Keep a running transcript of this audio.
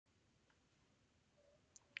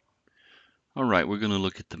All right, we're going to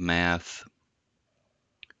look at the math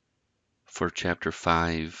for Chapter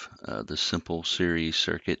 5, the simple series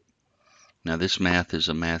circuit. Now this math is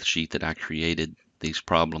a math sheet that I created. These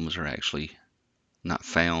problems are actually not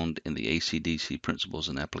found in the AC/DC Principles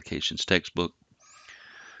and Applications textbook,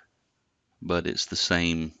 but it's the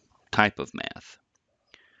same type of math.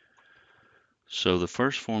 So the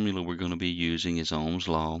first formula we're going to be using is Ohm's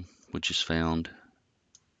law, which is found,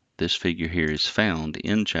 this figure here is found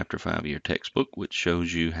in Chapter 5 of your textbook, which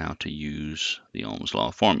shows you how to use the Ohm's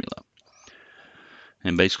law formula.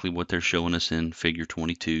 And basically what they're showing us in figure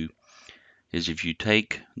 22 is if you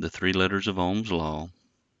take the 3 letters of Ohm's law,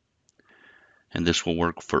 and this will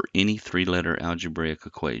work for any 3-letter algebraic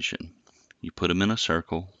equation, you put them in a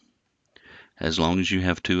circle. As long as you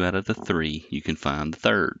have 2 out of the 3, you can find the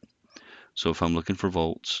third. So if I'm looking for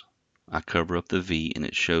volts, I cover up the V and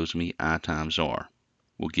it shows me I times R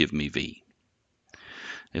will give me V.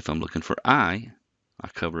 If I'm looking for I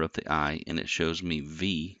cover up the I and it shows me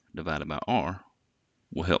V divided by R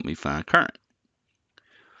will help me find current.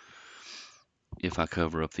 If I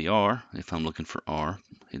cover up the R, if I'm looking for R,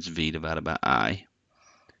 it's V divided by I,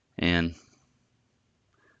 and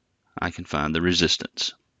I can find the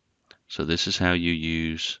resistance. So this is how you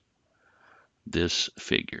use this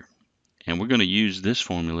figure. And we're going to use this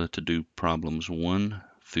formula to do problems 1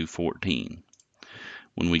 through 14.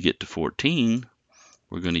 When we get to 14,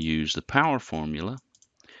 we're going to use the power formula,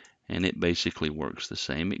 and it basically works the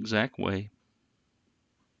same exact way.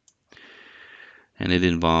 And it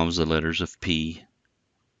involves the letters of P,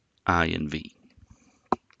 I, and V,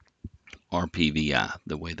 or PVI,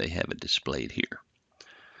 the way they have it displayed here.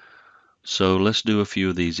 So let's do a few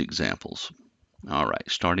of these examples. All right,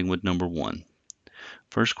 starting with number 1.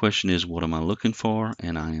 First question is, what am I looking for?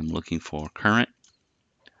 And I am looking for current.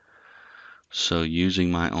 So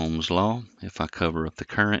using my Ohm's law, if I cover up the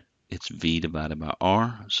current, it's V divided by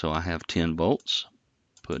R. So I have 10 volts.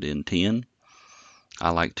 Put in 10. I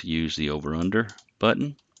like to use the over-under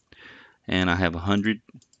button. And I have 100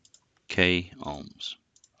 K ohms.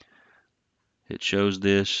 It shows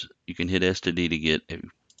this. You can hit S to D to get a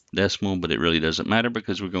decimal, but it really doesn't matter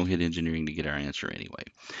because we're going to hit engineering to get our answer anyway.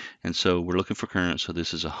 And so we're looking for current, so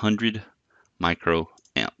this is 100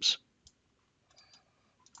 microamps.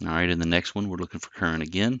 All right, in the next one, we're looking for current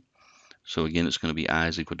again. So again, it's going to be I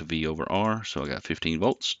is equal to V over R. So I got 15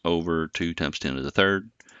 volts over 2 times 10 to the third.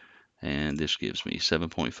 And this gives me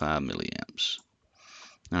 7.5 milliamps.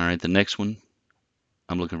 All right, the next one,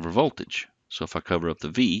 I'm looking for voltage. So if I cover up the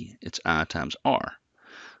V, it's I times R.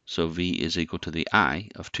 So V is equal to the I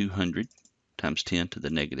of 200 times 10 to the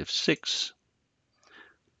negative 6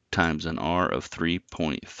 times an R of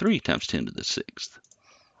 3.3 times 10 to the 6th.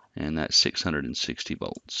 And that's 660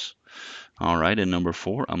 volts. All right, and number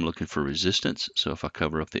 4, I'm looking for resistance. So if I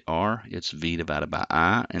cover up the R, it's V divided by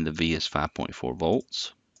I, and the V is 5.4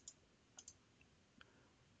 volts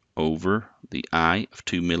over the I of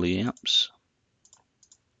 2 milliamps.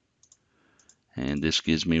 And this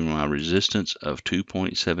gives me my resistance of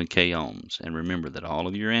 2.7 K ohms. And remember that all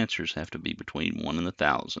of your answers have to be between 1 and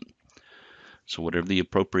 1,000. So whatever the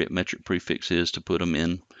appropriate metric prefix is to put them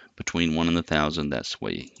in between 1 and 1,000, that's the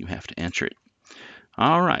way you have to answer it.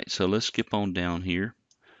 All right, so let's skip on down here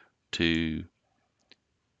to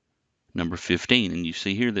number 15. And you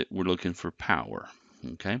see here that we're looking for power.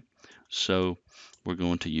 Okay, so we're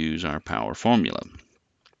going to use our power formula.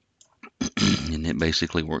 And it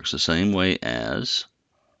basically works the same way as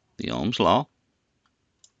the Ohm's law.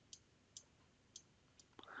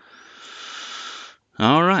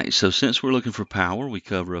 All right, so since we're looking for power, we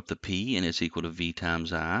cover up the P, and it's equal to V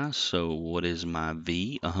times I. So what is my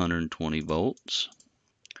V? 120 volts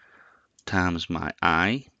times my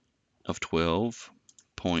I of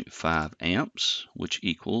 12.5 amps, which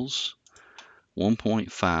equals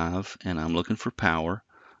 1.5, and I'm looking for power,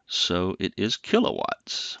 so it is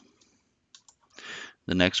kilowatts.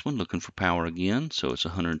 The next one, looking for power again, so it's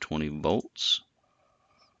 120 volts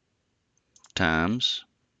times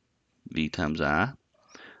V times I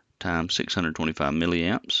times 625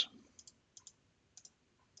 milliamps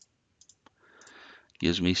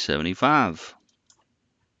gives me 75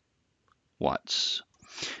 watts.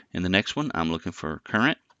 In the next one, I'm looking for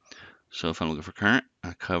current. So if I'm looking for current,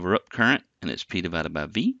 I cover up current, and it's P divided by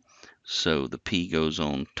V. So the P goes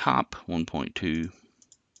on top, 1.2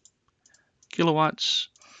 kilowatts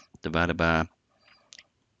divided by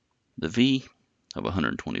the V of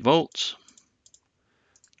 120 volts,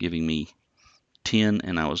 giving me 10,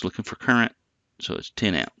 and I was looking for current, so it's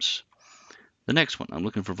 10 amps. The next one, I'm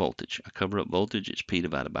looking for voltage. I cover up voltage, it's P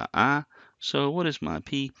divided by I. So what is my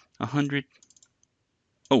P? 100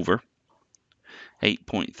 over.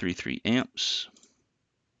 8.33 amps.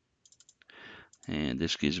 And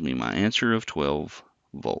this gives me my answer of 12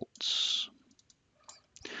 volts.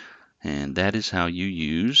 And that is how you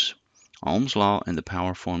use Ohm's law and the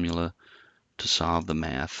power formula to solve the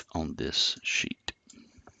math on this sheet.